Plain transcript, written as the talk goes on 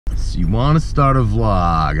So you want to start a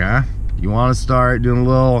vlog, huh? You want to start doing a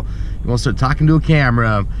little, you want to start talking to a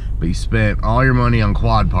camera, but you spent all your money on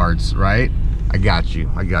quad parts, right? I got you,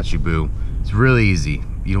 boo. It's really easy.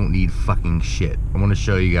 You don't need fucking shit. I want to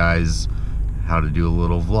show you guys how to do a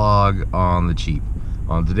little vlog on the cheap.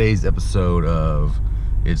 On today's episode of,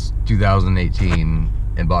 it's 2018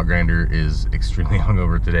 and Bot Grinder is extremely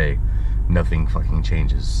hungover today. Nothing fucking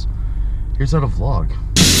changes. Here's how to vlog.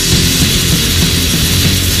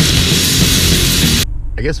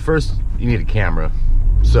 I guess first you need a camera.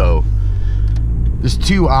 So there's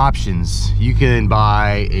two options. You can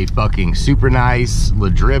buy a fucking super nice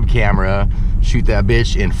LaDrib camera, shoot that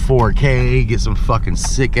bitch in 4K, get some fucking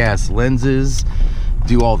sick ass lenses,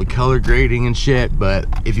 do all the color grading and shit. But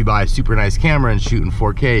if you buy a super nice camera and shoot in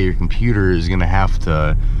 4K, your computer is gonna have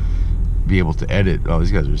to be able to edit. Oh,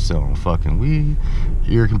 these guys are selling fucking weed.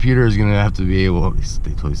 Your computer is gonna have to be able,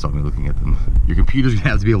 they totally saw me looking at them. Your computer's gonna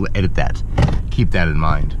have to be able to edit that. Keep that in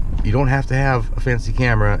mind. You don't have to have a fancy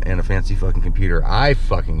camera and a fancy fucking computer. I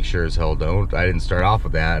fucking sure as hell don't. I didn't start off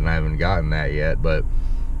with that and I haven't gotten that yet, but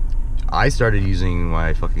I started using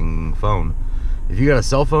my fucking phone. If you got a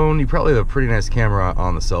cell phone, you probably have a pretty nice camera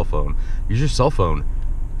on the cell phone. Use your cell phone.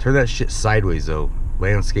 Turn that shit sideways though.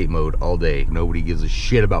 Landscape mode all day. Nobody gives a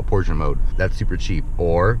shit about portrait mode. That's super cheap.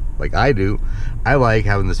 Or, like I do, I like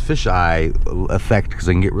having this fisheye effect because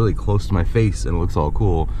I can get really close to my face and it looks all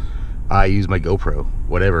cool. I use my GoPro,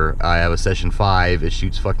 whatever. I have a Session 5, it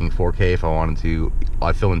shoots fucking 4K if I wanted to.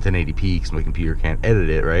 I film in 1080p because my computer can't edit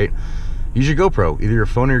it, right? Use your GoPro, either your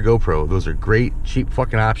phone or your GoPro. Those are great, cheap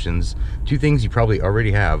fucking options. Two things you probably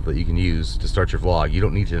already have that you can use to start your vlog. You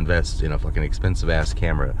don't need to invest in a fucking expensive ass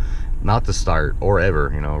camera. Not to start, or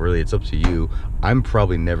ever, you know, really it's up to you. I'm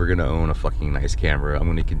probably never gonna own a fucking nice camera. I'm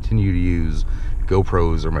gonna continue to use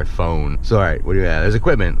GoPros or my phone. So all right, what do you have? There's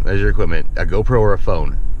equipment, there's your equipment. A GoPro or a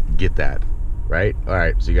phone, get that, right? All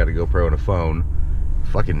right, so you got a GoPro and a phone.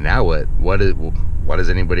 Fucking now what? What does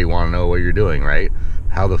anybody wanna know what you're doing, right?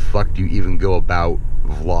 How the fuck do you even go about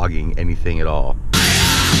vlogging anything at all?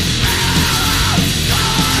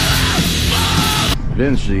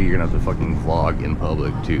 Eventually, you're gonna have to fucking vlog in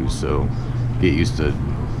public too, so get used to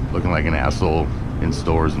looking like an asshole in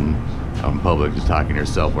stores and out in public, just talking to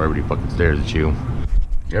yourself where everybody fucking stares at you.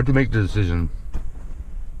 You have to make the decision.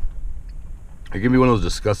 You're gonna be one of those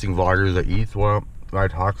disgusting vloggers that eats while I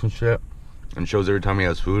talks and shit and shows every time he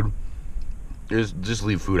has food. Just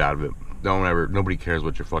leave food out of it. Don't ever, nobody cares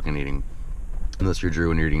what you're fucking eating. Unless you're Drew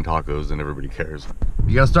and you're eating tacos, then everybody cares.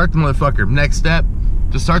 You gotta start the motherfucker. Next step,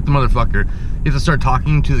 to start the motherfucker, you have to start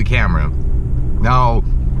talking to the camera. Now,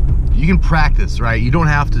 you can practice, right? You don't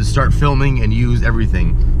have to start filming and use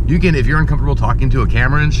everything. You can, if you're uncomfortable talking to a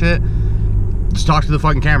camera and shit, just talk to the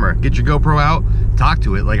fucking camera. Get your GoPro out, talk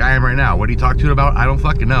to it like I am right now. What do you talk to it about? I don't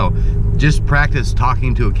fucking know. Just practice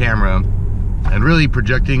talking to a camera and really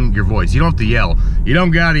projecting your voice. You don't have to yell. You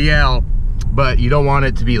don't gotta yell, but you don't want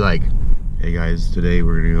it to be like, hey guys, today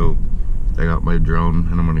we're gonna go, I got my drone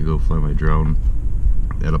and I'm gonna go fly my drone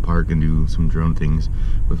at a park and do some drone things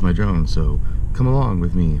with my drone, so come along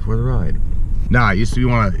with me for the ride. Nah, you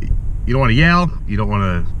don't want to yell, you don't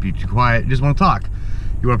want to be too quiet, you just want to talk.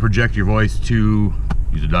 You want to project your voice to,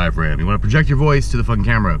 use a diaphragm, you want to project your voice to the fucking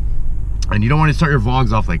camera. And you don't want to start your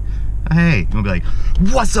vlogs off like, hey, you want to be like,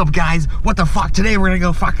 what's up guys, what the fuck, today we're gonna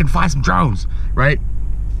go fucking fly some drones, right?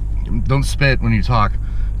 Don't spit when you talk,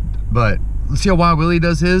 but let's see how Wild Willie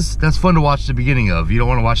does his. That's fun to watch the beginning of. You don't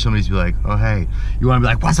want to watch somebody be like, oh hey. You want to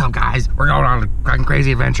be like, what's up guys? We're going on a fucking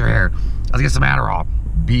crazy adventure here. Let's get some Adderall.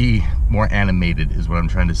 Be more animated is what I'm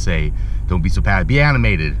trying to say. Don't be so bad. Be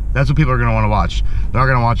animated. That's what people are going to want to watch. They're not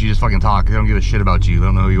going to watch you just fucking talk. They don't give a shit about you. They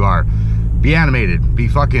don't know who you are. Be animated. Be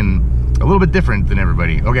fucking a little bit different than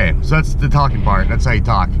everybody. Okay, so that's the talking part. That's how you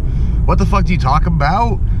talk. What the fuck do you talk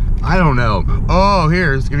about? I don't know. Oh,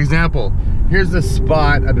 here's an example. Here's the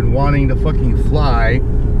spot I've been wanting to fucking fly,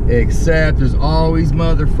 except there's always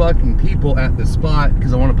motherfucking people at the spot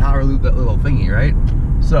because I want to power loop that little thingy, right?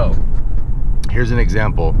 So, here's an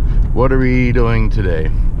example. What are we doing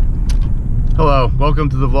today? Hello, welcome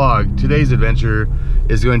to the vlog. Today's adventure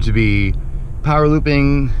is going to be power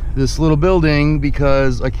looping this little building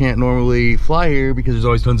because I can't normally fly here because there's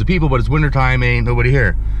always tons of people, but it's winter time, ain't nobody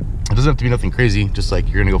here. It doesn't have to be nothing crazy, just like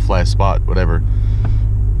you're gonna go fly a spot, whatever.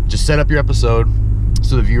 Just set up your episode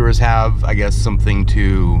so the viewers have, I guess, something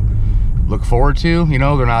to look forward to. You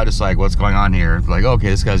know, they're not just like, what's going on here? They're like, okay,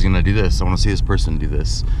 this guy's gonna do this. I wanna see this person do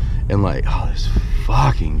this. And like, oh, there's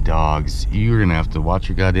fucking dogs. You're gonna have to watch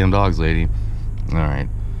your goddamn dogs, lady. All right,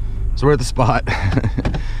 so we're at the spot.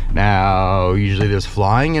 Now, usually there's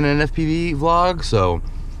flying in an FPV vlog, so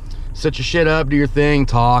set your shit up, do your thing,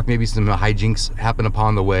 talk, maybe some hijinks happen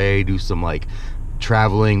upon the way, do some like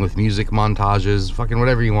traveling with music montages, fucking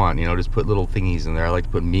whatever you want, you know, just put little thingies in there. I like to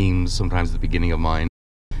put memes sometimes at the beginning of mine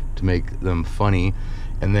to make them funny,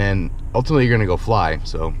 and then ultimately you're gonna go fly,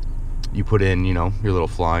 so you put in, you know, your little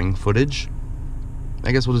flying footage.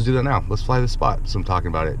 I guess we'll just do that now. Let's fly this spot, so I'm talking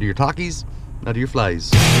about it. Do your talkies, now do your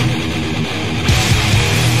flies.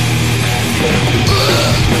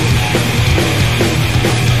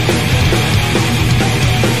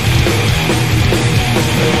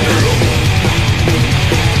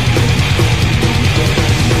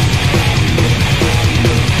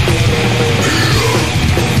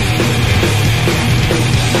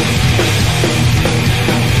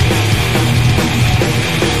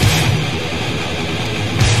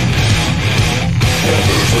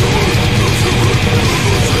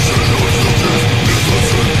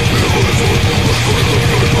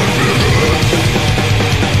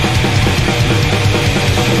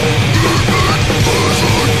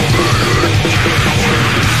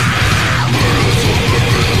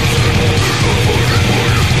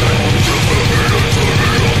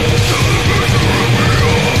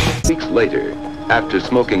 Later, after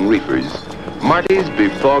smoking reefers, Marty's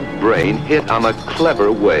befogged brain hit on a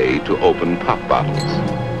clever way to open pop bottles.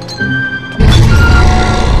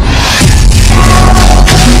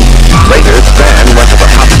 Later, Van went to the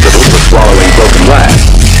hospital for swallowing broken glass.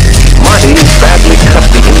 Marty badly cut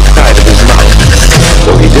the inside of his mouth,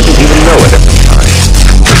 so he didn't even know it at the time.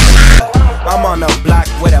 I'm on the block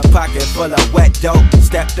with a pocket full of wet dope.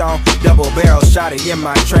 Stepped on, double barrel shot it in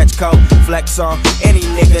my trench coat. Flex on any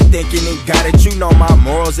nigga thinking he got it. You know my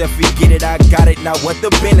morals, if we get it, I got it. Now what the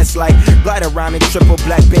business like? Glide around in triple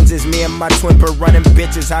black Benzes. Me and my twin per running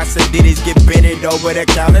bitches. High seditities get bended over the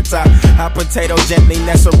countertop. Hot potato gently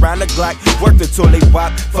nest around the Glock. Work the toolie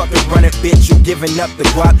wop, fucking run it, bitch. You giving up the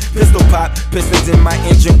guap. Pistol pop, pistons in my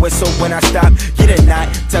engine whistle when I stop. Get a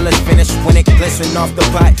knot, till it's finished when it glisten off the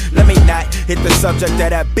pot. Let me not hit the subject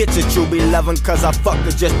of that bitch that you be loving, cause I fucked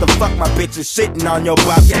her just to fuck my bitches shitting on your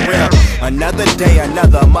pop. Yeah. Another day,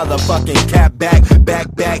 another motherfucking cap back,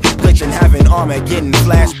 glitching, having armor, getting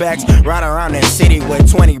flashbacks. Ride around that city with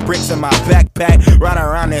 20 bricks in my backpack. Ride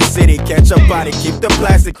around that city, catch a body, keep the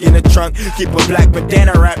plastic in the trunk, keep a black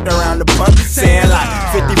bandana wrapped around the punk. Saying like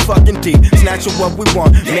 50 fucking deep, snatching what we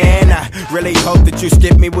want. Man, I really hope that you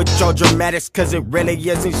skip me with your dramatics, cause it really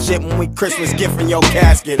isn't shit when we Christmas gifting your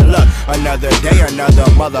casket. Look, another day, another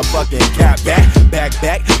motherfucking cap back,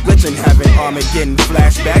 glitching, having armor, getting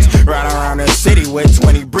flashbacks. Ride around the city with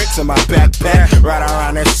 20 bricks in my backpack. Ride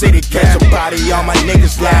around the city, catch a body, all my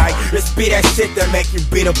niggas like. This be that shit that make you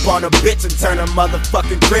beat up on a bitch and turn a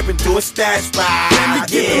motherfucking crib into a stash spot.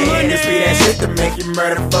 Yeah, this be that shit that make you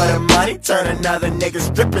murder for the money, turn another nigga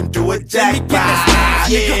strip into a jackpot.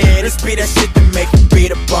 Yeah, this be that shit that make you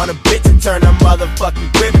beat up on a bitch and turn a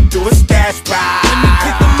motherfucking crib into a stash spot.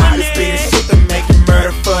 This be the shit that make you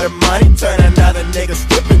murder for the money, turn another nigga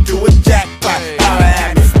strip into a jackpot.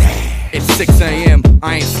 It's 6 a.m.,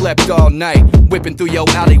 I ain't slept all night. Whipping through your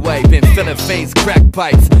alleyway, been filling veins, crack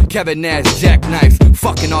pipes, Kevin Nash jackknives,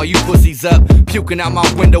 fucking all you pussies up. Puking out my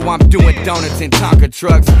window, I'm doing donuts in Tonka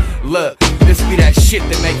trucks. Look, this be that shit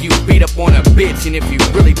that make you beat up on a bitch. And if you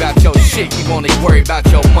really bout your shit, you only worry about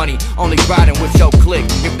your money, only riding with your clique.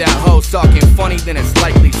 If that hoe's talking funny, then it's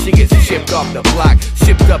likely she gets shipped off the block,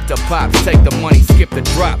 shipped up to Pops, take the money, skip the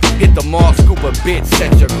drop, hit the mall, scoop a bitch,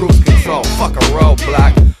 set your cruise control, fuck a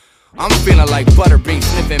roadblock. I'm feeling like Butterbean,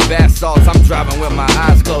 sniffing bath salts. I'm driving with my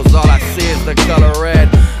eyes closed, all I see is the color red.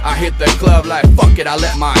 I hit the club like fuck it, I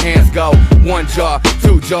let my hands go. One jaw,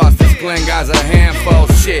 two jaws, this Glen guy's a handful.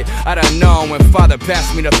 Shit, I done known when father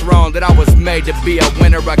passed me the throne that I was made to be a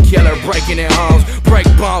winner, a killer, breaking in homes. Break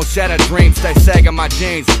bones, shatter dreams, stay sagging my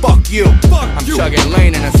jeans. Fuck you, I'm chugging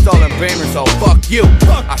lean in a stolen Beamer, so fuck you.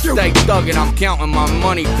 I stay thugging, I'm counting my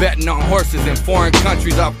money, betting on horses in foreign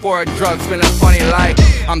countries. I pour drugs, feeling funny like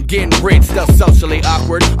I'm getting rich, still socially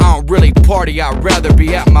awkward. I don't really party, I'd rather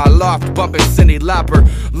be at my loft, bumping Cindy Lauper,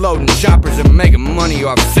 loading choppers and making money,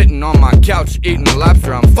 or I'm sitting on my couch eating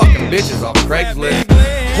lobster. I'm fucking bitches off Craigslist.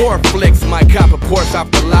 Horror flicks, might cop a Porsche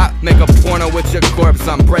off the lot, make a porno with your corpse.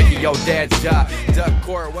 I'm breaking your dad's jaw. Duck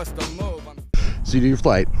court, what's the move? So you do your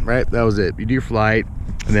flight, right? That was it. You do your flight,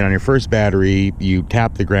 and then on your first battery, you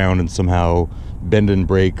tap the ground and somehow bend and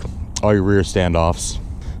break all your rear standoffs.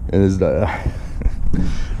 And is the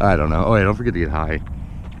I don't know. Oh yeah, don't forget to get high.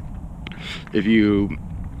 If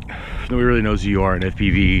nobody really knows who you are in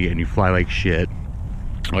FPV and you fly like shit,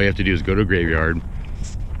 all you have to do is go to a graveyard,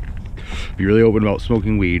 be really open about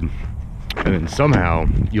smoking weed, and then somehow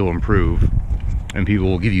you'll improve and people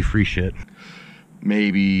will give you free shit.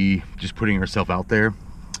 maybe just putting yourself out there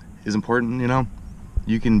is important, you know?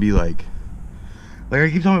 You can be like I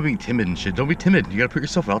keep talking about being timid and shit. Don't be timid. You gotta put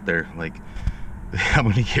yourself out there. Like, I'm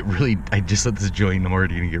gonna get really, I just lit this joint and I'm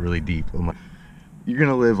already gonna get really deep. I'm like, you're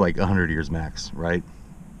gonna live like 100 years max, right?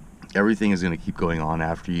 Everything is gonna keep going on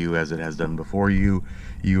after you as it has done before you.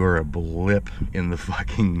 You are a blip in the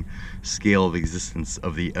fucking scale of existence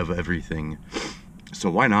of everything. So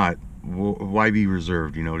why not? Why be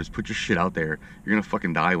reserved, you know? Just put your shit out there. You're gonna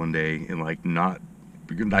fucking die one day, and like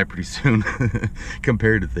you're gonna die pretty soon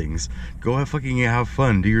compared to things. Go have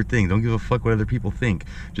fun, do your thing. Don't give a fuck what other people think.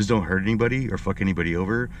 Just don't hurt anybody or fuck anybody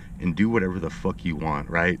over, and do whatever the fuck you want,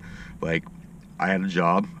 right? Like, I had a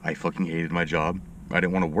job, I fucking hated my job. I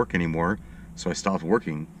didn't want to work anymore, so I stopped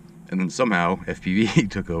working. And then somehow FPV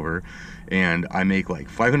took over, and I make like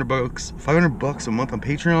 $500 a month on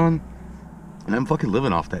Patreon, and I'm fucking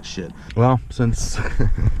living off that shit. Well, since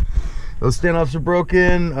those standoffs are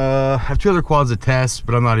broken, I have 2 other quads to test,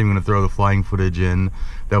 but I'm not even gonna throw the flying footage in.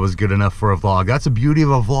 That was good enough for a vlog. That's the beauty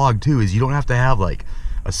of a vlog too, is you don't have to have like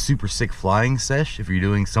a super sick flying sesh if you're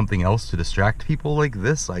doing something else to distract people like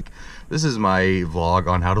this. Like, this is my vlog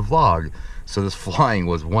on how to vlog. So this flying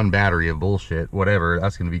was 1 battery of bullshit, whatever.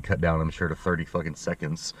 That's gonna be cut down, I'm sure, to 30 fucking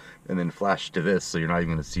seconds, and then flash to this, so you're not even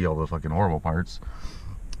gonna see all the fucking horrible parts.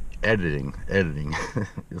 Editing.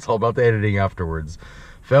 It's all about the editing afterwards.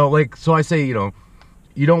 Felt like, so I say, you know,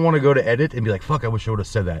 you don't want to go to edit and be like, fuck, I wish I would have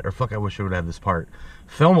said that, or fuck, I wish I would have had this part.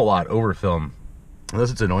 Film a lot, over film.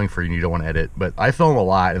 Unless it's annoying for you and you don't want to edit. But I film a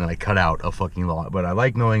lot and then I cut out a fucking lot. But I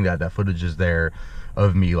like knowing that that footage is there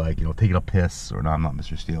of me, like, you know, taking a piss, or no, I'm not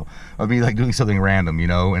Mr. Steele, of me like doing something random, you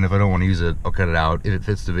know, and if I don't want to use it, I'll cut it out. If it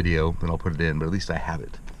fits the video, then I'll put it in, but at least I have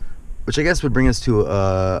it. Which I guess would bring us to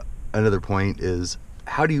another point, is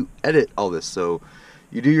how do you edit all this? So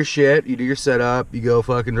you do your shit, you do your setup, you go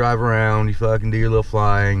fucking drive around, you fucking do your little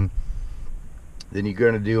flying, then you're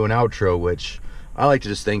gonna do an outro, which I like to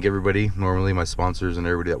just thank everybody, normally my sponsors and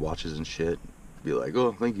everybody that watches and shit, be like,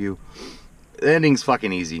 oh, thank you. The ending's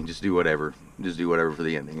fucking easy, just do whatever. Just do whatever for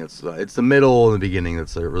the ending. It's the middle and the beginning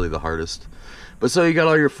that's really the hardest. But so you got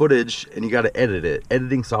all your footage and you got to edit it.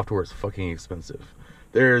 Editing software is fucking expensive.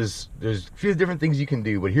 There's a few different things you can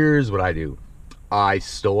do, but here's what I do. I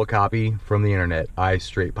stole a copy from the internet. I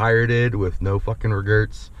straight pirated with no fucking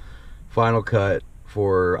regrets. Final Cut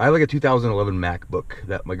I have like a 2011 MacBook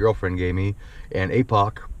that my girlfriend gave me, and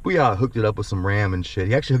APOC, hooked it up with some RAM and shit.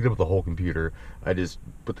 He actually hooked it up with the whole computer. I just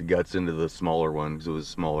put the guts into the smaller one because it was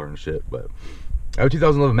smaller and shit. But I have a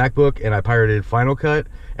 2011 MacBook, and I pirated Final Cut,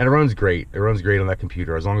 and it runs great. It runs great on that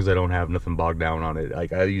computer, as long as I don't have nothing bogged down on it.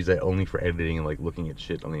 Like, I use that only for editing and like looking at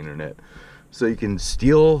shit on the internet. So you can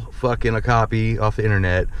steal fucking a copy off the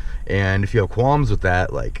internet, and if you have qualms with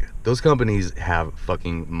that, like, those companies have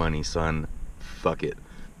fucking money, son. Fuck it.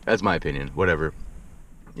 That's my opinion. Whatever.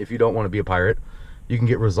 If you don't want to be a pirate, you can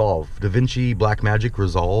get Resolve. DaVinci Blackmagic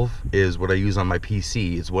Resolve is what I use on my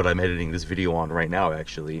PC. It's what I'm editing this video on right now,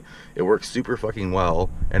 actually. It works super fucking well,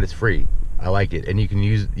 and it's free. I like it. And you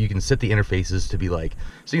can set the interfaces to be like,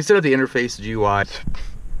 so you can set up the interface GUI.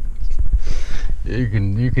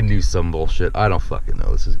 You can do some bullshit. I don't fucking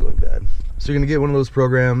know. This is going bad. So you're gonna get one of those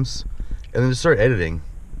programs, and then just start editing.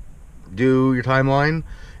 Do your timeline.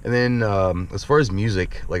 And then as far as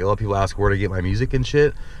music, like, a lot of people ask where to get my music and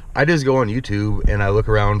shit. I just go on YouTube and I look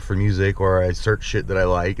around for music, or I search shit that I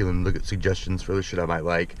like and then look at suggestions for the shit I might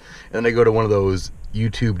like. And then I go to one of those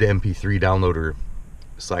YouTube to MP3 downloader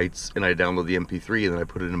sites and I download the MP3 and then I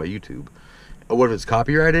put it in my YouTube. What if it's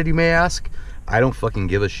copyrighted, you may ask? I don't fucking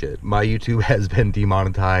give a shit. My YouTube has been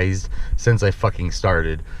demonetized since I fucking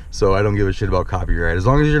started, so I don't give a shit about copyright. As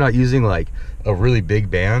long as you're not using like a really big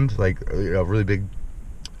band, like a really big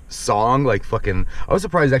song, like fucking, I was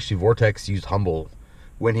surprised actually Vortex used Humble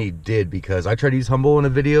when he did, because I tried to use Humble in a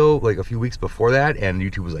video like a few weeks before that, and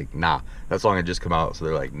YouTube was like, nah, that song had just come out, so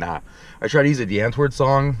they're like, nah. I tried to use a D'Antwoord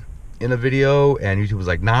song in a video, and YouTube was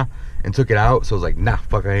like, nah, and took it out. So I was like, nah,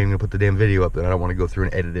 fuck, I ain't gonna put the damn video up, and I don't want to go through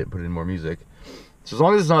and edit it and put in more music. So as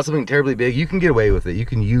long as it's not something terribly big, you can get away with it. You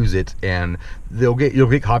can use it, and you'll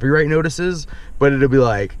get copyright notices, but it'll be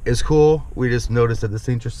like, it's cool, we just noticed that this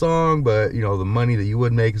ain't your song, but you know, the money that you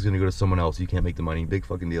would make is gonna go to someone else. You can't make the money. Big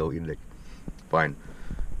fucking deal. Eat a dick. Fine.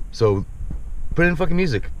 So put in fucking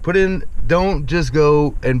music. Don't just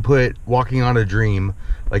go and put Walking on a Dream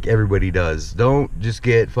like everybody does. Don't just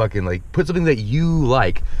get fucking, like, put something that you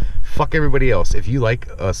like. Fuck everybody else. If you like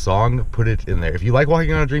a song, put it in there. If you like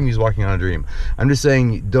Walking on a Dream, use Walking on a Dream. I'm just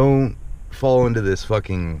saying, don't fall into this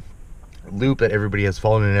fucking loop that everybody has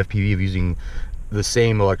fallen in FPV of using the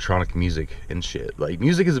same electronic music and shit. Like,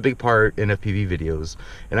 music is a big part in FPV videos,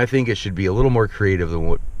 and I think it should be a little more creative than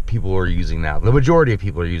what people are using now. The majority of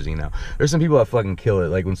people are using now. There's some people that fucking kill it.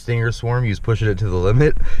 Like when Stinger Swarm used pushing it to the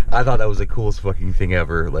limit, I thought that was the coolest fucking thing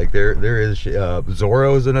ever. Like there is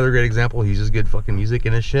Zoroe is another great example. He uses good fucking music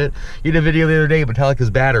in his shit. He did a video the other day, Metallica's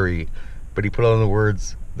Battery, but he put on the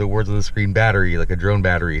words on the screen battery, like a drone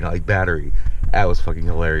battery, not like battery. That was fucking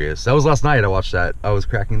hilarious. That was last night. I watched that. I was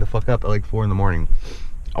cracking the fuck up at like 4 in the morning.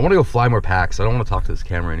 I want to go fly more packs. I don't want to talk to this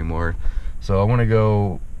camera anymore. So I want to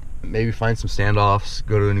go maybe find some standoffs,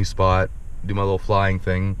 go to a new spot, do my little flying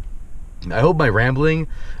thing. I hope my rambling,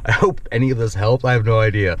 I hope any of this helped. I have no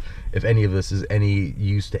idea if any of this is any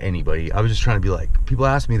use to anybody. I was just trying to be like, people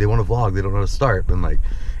ask me, they want to vlog, they don't know how to start. And like,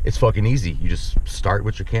 it's fucking easy. You just start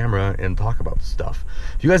with your camera and talk about stuff.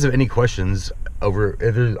 If you guys have any questions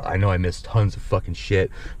I know I missed tons of fucking shit.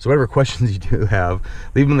 So whatever questions you do have,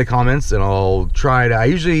 leave them in the comments and I'll try to, I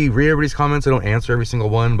usually read everybody's comments. I don't answer every single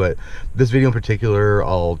one, but this video in particular,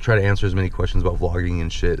 I'll try to answer as many questions about vlogging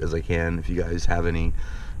and shit as I can if you guys have any.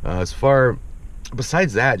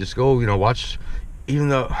 Besides that, just go, watch, even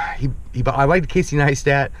though I like Casey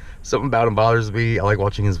Neistat, something about him bothers me. I like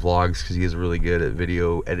watching his vlogs because he is really good at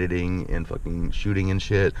video editing and fucking shooting and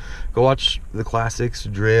shit. Go watch the classics,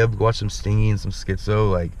 Drib, go watch some Stingy and some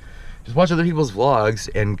Schizo, like, just watch other people's vlogs,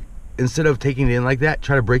 and instead of taking it in like that,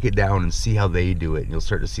 try to break it down and see how they do it, and you'll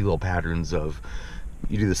start to see little patterns of,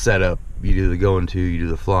 you do the setup, you do the going to, you do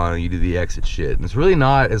the flying, you do the exit shit, and it's really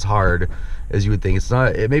not as hard as you would think.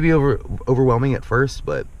 It may be overwhelming at first,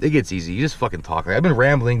 but it gets easy. You just fucking talk. Like, I've been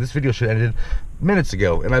rambling. This video should have ended minutes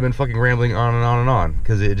ago, and I've been fucking rambling on and on and on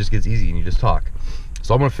because it just gets easy and you just talk.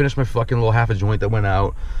 So I'm gonna finish my fucking little half a joint that went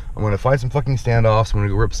out. I'm gonna find some fucking standoffs. I'm gonna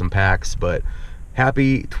go rip some packs. But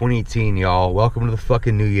happy 2018, y'all. Welcome to the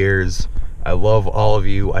fucking New Year's. I love all of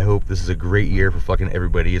you. I hope this is a great year for fucking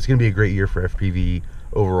everybody. It's gonna be a great year for FPV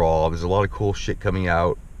overall. There's a lot of cool shit coming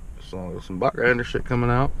out. So some Bachrander shit coming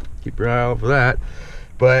out. Keep your eye out for that.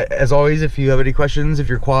 But as always, if you have any questions, if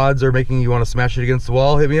your quads are making you want to smash it against the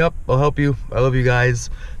wall, hit me up. I'll help you. I love you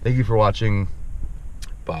guys. Thank you for watching.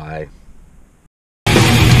 Bye.